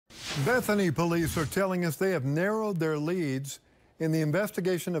Bethany police are telling us they have narrowed their leads in the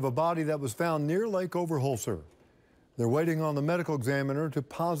investigation of a body that was found near Lake Overholser. They're waiting on the medical examiner to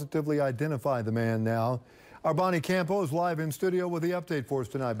positively identify the man now. Our Bonnie Campo is live in studio with the update for us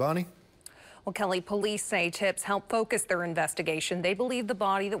tonight. Bonnie? Well, Kelly, police say tips help focus their investigation. They believe the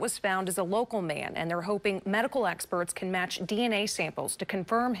body that was found is a local man, and they're hoping medical experts can match DNA samples to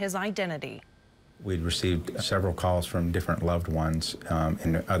confirm his identity. We'd received several calls from different loved ones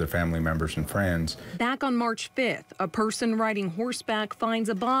and other family members and friends. Back on March 5th, a person riding horseback finds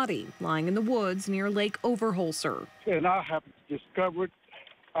a body lying in the woods near Lake Overholser. And I have discovered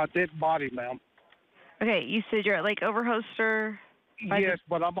a dead body, ma'am. Okay, you said you're at Lake Overholser? Yes,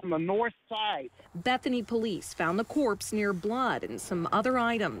 but I'm on the north side. Bethany police found the corpse near blood and some other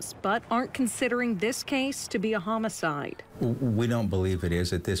items, but aren't considering this case to be a homicide. We don't believe it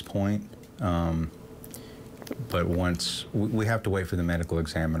is at this point. But once we have to wait for the medical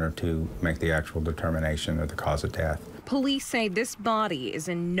examiner to make the actual determination of the cause of death. Police say this body is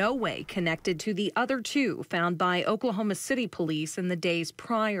in no way connected to the other two found by Oklahoma City police in the days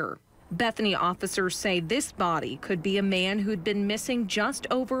prior. Bethany officers say this body could be a man who'd been missing just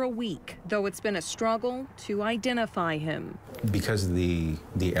over a week, though it's been a struggle to identify him. Because of the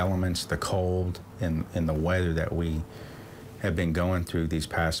elements, the cold, and the weather that we have been going through these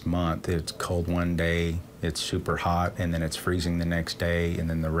past month. It's cold one day, it's super hot, and then it's freezing the next day, and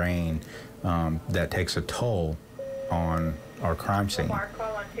then the rain. That takes a toll on our crime scene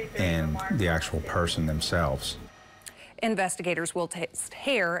and the actual person themselves. Investigators will test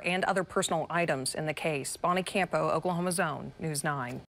hair and other personal items in the case. Bonnie Campo, Oklahoma's Own, News 9.